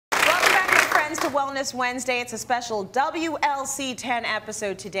friends, to Wellness Wednesday. It's a special WLC 10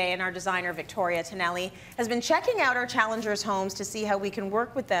 episode today, and our designer, Victoria Tonelli, has been checking out our challengers' homes to see how we can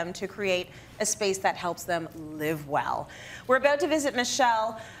work with them to create a space that helps them live well. We're about to visit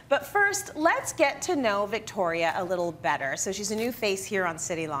Michelle, but first, let's get to know Victoria a little better. So she's a new face here on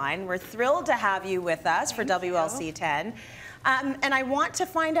Cityline. We're thrilled to have you with us for WLC 10. And I want to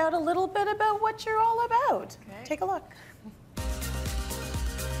find out a little bit about what you're all about. Okay. Take a look.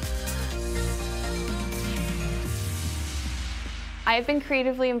 I've been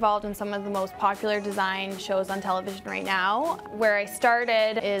creatively involved in some of the most popular design shows on television right now. Where I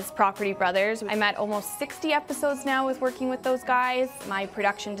started is Property Brothers. I'm at almost 60 episodes now with working with those guys. My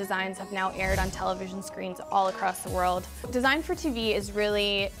production designs have now aired on television screens all across the world. Design for TV is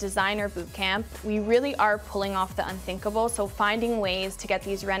really designer boot camp. We really are pulling off the unthinkable, so finding ways to get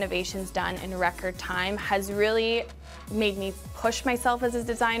these renovations done in record time has really made me push myself as a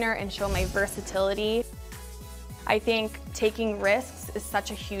designer and show my versatility. I think taking risks is such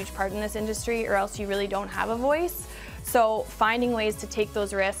a huge part in this industry, or else you really don't have a voice. So finding ways to take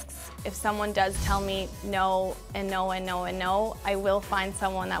those risks, if someone does tell me no and no and no and no, I will find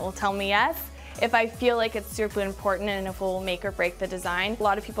someone that will tell me yes. If I feel like it's super important and if it will make or break the design. A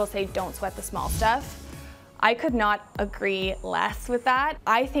lot of people say don't sweat the small stuff. I could not agree less with that.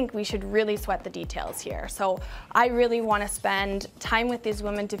 I think we should really sweat the details here. So I really want to spend time with these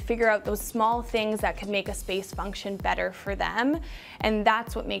women to figure out those small things that could make a space function better for them. And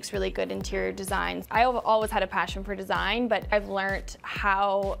that's what makes really good interior designs. I've always had a passion for design, but I've learned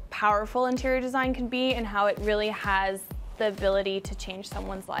how powerful interior design can be and how it really has the ability to change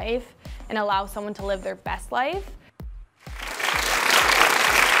someone's life and allow someone to live their best life.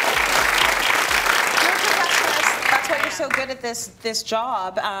 So good at this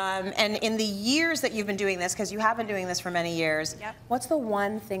job, and in the years that you've been doing this, because you have been doing this for many years, yep. What's the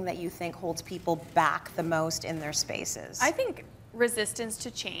one thing that you think holds people back the most in their spaces? I think resistance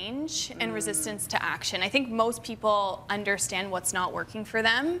to change and resistance to action. I think most people understand what's not working for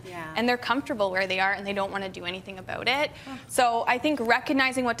them, and they're comfortable where they are and they don't want to do anything about it. So I think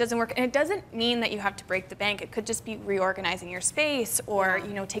recognizing what doesn't work, and it doesn't mean that you have to break the bank. It could just be reorganizing your space, or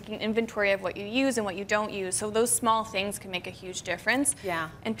you know, taking inventory of what you use and what you don't use. So those small things can make a huge difference.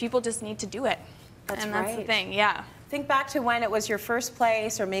 And people just need to do it. That's the thing. Think back to when it was your first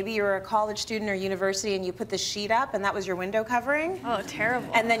place, or maybe you were a college student or university and you put the sheet up and that was your window covering. Oh,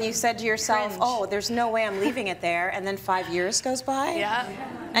 terrible. And then you said to yourself, Cringe. oh, there's no way I'm leaving it there. And then 5 years goes by.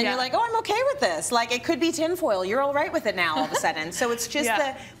 And you're like, oh, I'm okay with this. Like, it could be tinfoil. You're all right with it now all of a sudden. So it's just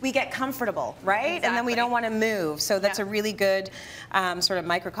that we get comfortable, right? And then we don't want to move. So that's a really good sort of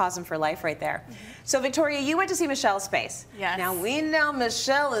microcosm for life right there. So Victoria, you went to see Michelle's space. Now we know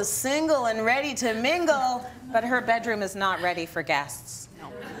Michelle is single and ready to mingle, but her bedroom is not ready for guests.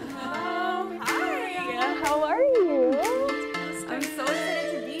 Hi, how are you? I'm so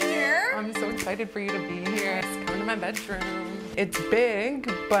excited to be here. I'm so excited for you to be here. Come to my bedroom. It's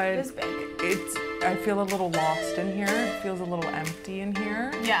big, but it is big. I feel a little lost in here. It feels a little empty in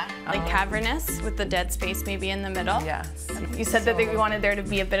here. Like cavernous with the dead space maybe in the middle. Yes. You said that we wanted there to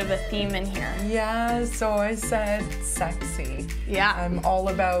be a bit of a theme in here. Yeah, so I said sexy. I'm all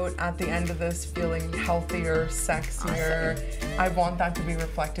about, at the end of this, feeling healthier, sexier. Awesome. I want that to be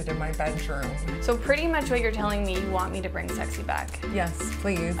reflected in my bedroom. So pretty much what you're telling me, you want me to bring sexy back. Yes,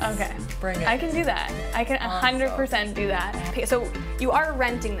 please. Okay. Bring it. I can do that. I can 100% do that. Okay, so you are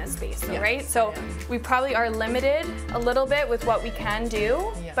renting this space, though, right? So we probably are limited a little bit with what we can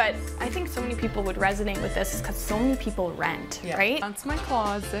do, but I think so many people would resonate with this because so many people rent, right? That's my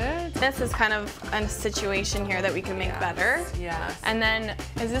closet. This is kind of a situation here that we can make better. And then,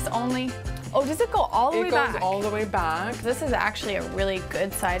 is this only, oh, does it go all the way back? It goes all the way back. This is actually a really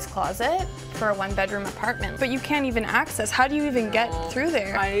good sized closet for a one-bedroom apartment, but you can't even access. How do you even get through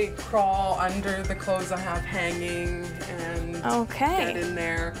there? I crawl under the clothes I have hanging and get in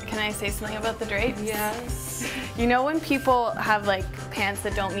there. Can I say something about the drapes? Yes. You know when people have like pants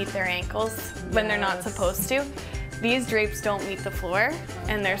that don't meet their ankles when they're not supposed to? These drapes don't meet the floor,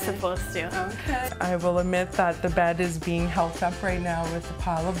 and they're supposed to. Okay. I will admit that the bed is being held up right now with a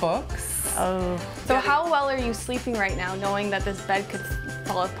pile of books. Oh. So how well are you sleeping right now, knowing that this bed could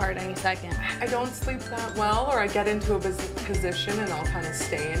fall apart any second? I don't sleep that well, or I get into a position and I'll kind of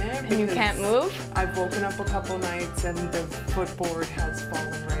stay in it. And you can't move? I've woken up a couple nights and the footboard has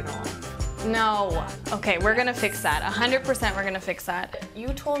fallen right off. No. Okay, we're gonna fix that. 100% we're gonna fix that. You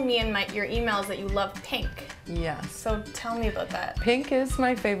told me in your emails that you love pink. Yes. So tell me about that. Pink is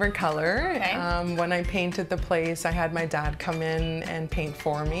my favorite color. Okay. When I painted the place, I had my dad come in and paint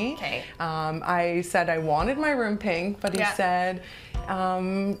for me. Okay. I said I wanted my room pink, but he said,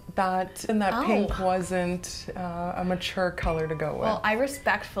 that pink wasn't a mature color to go with. Well, I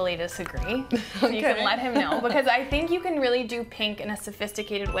respectfully disagree. Okay. You can let him know, because I think you can really do pink in a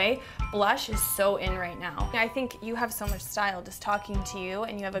sophisticated way. Blush is so in right now. I think you have so much style just talking to you,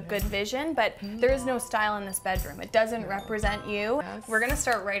 and you have a good vision, but there is no style in this bedroom. It doesn't represent you. Yes. We're gonna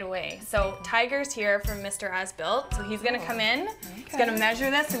start right away. So Tiger's here from Mr. As Built, so he's gonna come in. Okay. He's gonna measure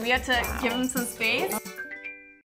this, so we have to give him some space.